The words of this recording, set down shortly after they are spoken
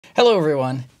Hello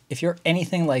everyone! If you're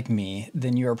anything like me,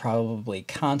 then you are probably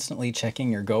constantly checking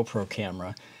your GoPro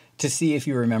camera to see if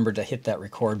you remember to hit that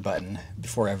record button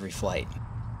before every flight.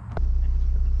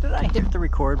 Did I hit the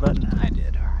record button? I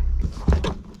did,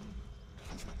 alright.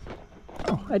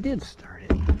 Oh, I did start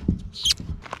it.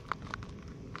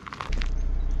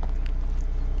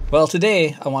 Well,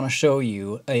 today I want to show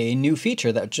you a new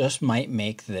feature that just might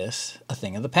make this a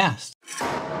thing of the past.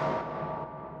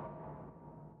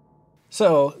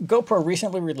 So, GoPro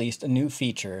recently released a new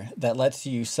feature that lets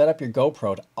you set up your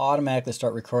GoPro to automatically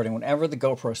start recording whenever the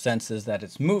GoPro senses that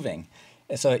it's moving.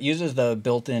 So it uses the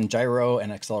built-in gyro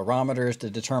and accelerometers to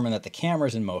determine that the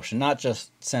camera's in motion, not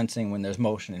just sensing when there's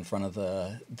motion in front of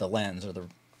the lens or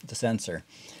the sensor.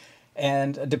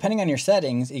 And depending on your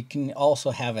settings, you can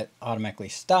also have it automatically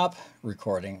stop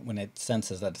recording when it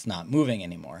senses that it's not moving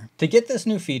anymore. To get this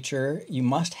new feature, you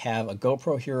must have a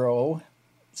GoPro Hero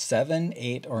 7,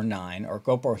 8, or 9, or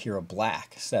GoPro Hero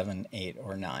Black 7, 8,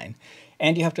 or 9.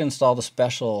 And you have to install the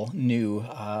special new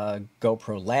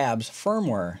GoPro Labs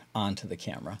firmware onto the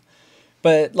camera.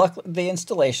 But luckily, the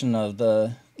installation of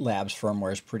the Labs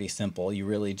firmware is pretty simple. You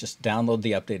really just download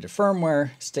the updated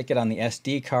firmware, stick it on the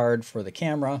SD card for the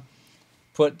camera,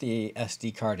 put the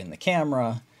SD card in the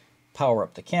camera, power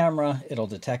up the camera. It'll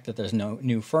detect that there's no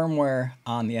new firmware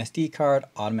on the SD card,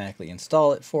 automatically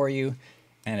install it for you,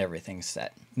 and everything's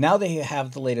set. Now that you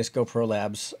have the latest GoPro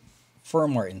Labs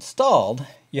firmware installed,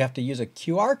 you have to use a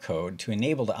QR code to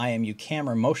enable the IMU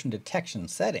camera motion detection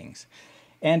settings.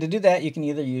 And to do that, you can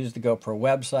either use the GoPro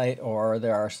website, or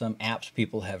there are some apps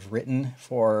people have written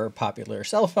for popular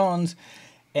cell phones.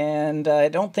 And I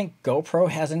don't think GoPro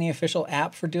has any official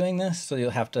app for doing this, so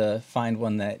you'll have to find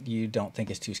one that you don't think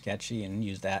is too sketchy and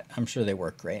use that. I'm sure they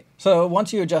work great. So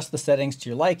once you adjust the settings to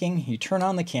your liking, you turn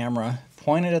on the camera,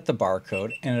 point it at the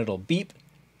barcode, and it'll beep,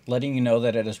 letting you know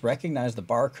that it has recognized the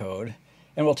barcode,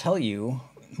 and will tell you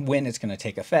when it's going to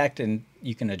take effect, and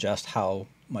you can adjust how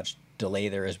much delay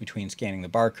there is between scanning the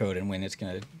barcode and when it's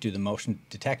going to do the motion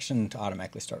detection to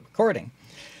automatically start recording.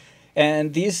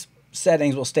 And these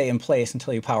settings will stay in place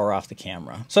until you power off the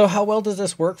camera. So how well does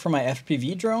this work for my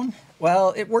FPV drone?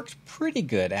 Well, it works pretty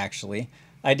good actually.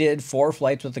 I did 4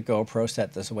 flights with the GoPro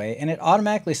set this way, and it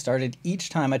automatically started each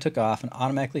time I took off and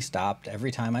automatically stopped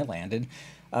every time I landed.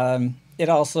 It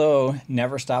also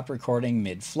never stopped recording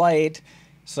mid-flight,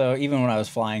 so even when I was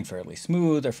flying fairly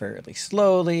smooth or fairly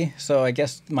slowly. So I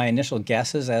guess my initial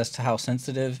guesses as to how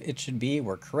sensitive it should be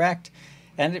were correct.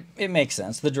 And it makes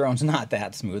sense. The drone's not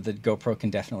that smooth. The GoPro can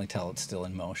definitely tell it's still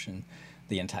in motion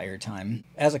the entire time.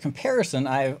 As a comparison,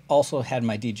 I've also had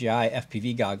my DJI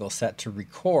FPV goggles set to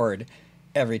record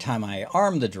every time I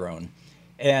arm the drone.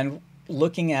 And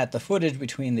looking at the footage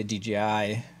between the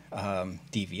DJI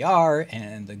DVR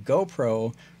and the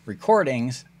GoPro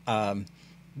recordings,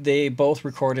 they both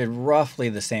recorded roughly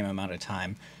the same amount of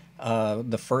time.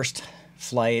 The first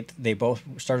flight, they both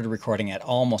started recording at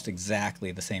almost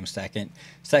exactly the same second.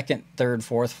 Second, third,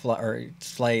 fourth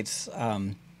flights,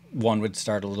 one would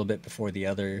start a little bit before the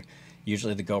other.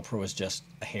 Usually the GoPro was just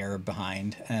a hair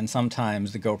behind, and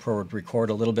sometimes the GoPro would record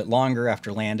a little bit longer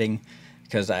after landing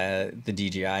because the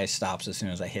DJI stops as soon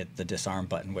as I hit the disarm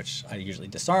button, which I usually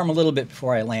disarm a little bit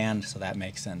before I land, so that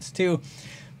makes sense too.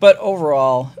 But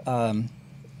overall,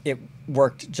 it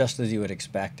worked just as you would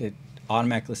expect. It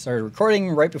automatically started recording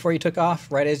right before you took off,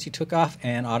 right as you took off,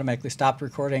 and automatically stopped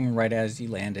recording right as you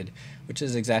landed, which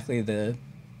is exactly the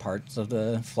parts of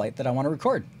the flight that I want to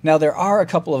record. Now, there are a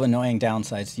couple of annoying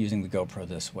downsides to using the GoPro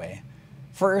this way.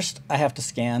 First, I have to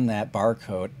scan that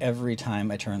barcode every time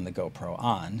I turn the GoPro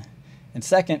on. And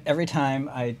second, every time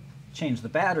I change the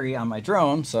battery on my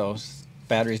drone, so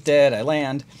battery's dead, I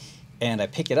land, and I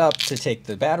pick it up to take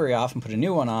the battery off and put a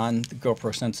new one on, the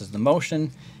GoPro senses the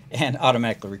motion and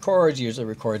automatically records. Usually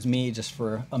records me just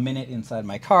for a minute inside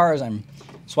my car as I'm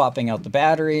swapping out the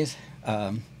batteries.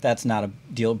 That's not a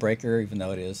deal breaker, even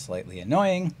though it is slightly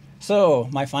annoying. So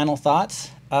my final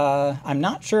thoughts, I'm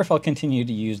not sure if I'll continue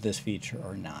to use this feature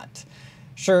or not.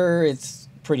 Sure, it's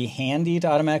pretty handy to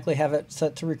automatically have it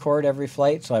set to record every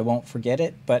flight so I won't forget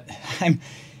it, but I'm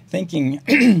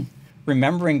thinking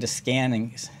remembering to scan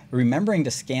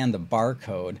the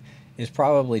barcode is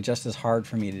probably just as hard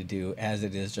for me to do as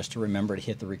it is just to remember to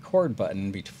hit the record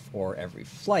button before every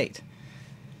flight.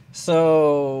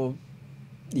 So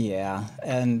yeah,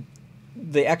 and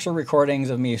the extra recordings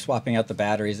of me swapping out the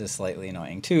batteries is slightly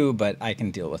annoying too, but I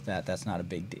can deal with that. That's not a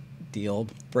big deal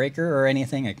breaker or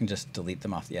anything. I can just delete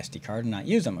them off the SD card and not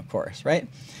use them, of course, right?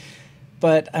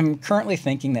 But I'm currently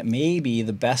thinking that maybe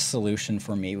the best solution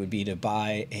for me would be to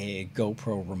buy a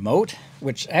GoPro remote,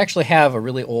 which I actually have a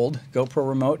really old GoPro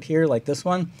remote here, like this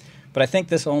one, But I think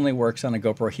this only works on a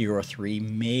GoPro Hero 3,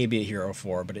 maybe a Hero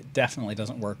 4, but it definitely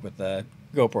doesn't work with the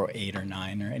GoPro 8 or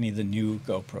 9 or any of the new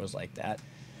GoPros like that.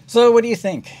 So what do you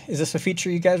think? Is this a feature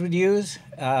you guys would use?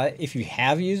 If you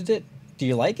have used it, do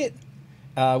you like it?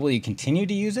 Will you continue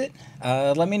to use it?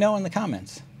 Let me know in the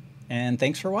comments. And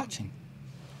thanks for watching.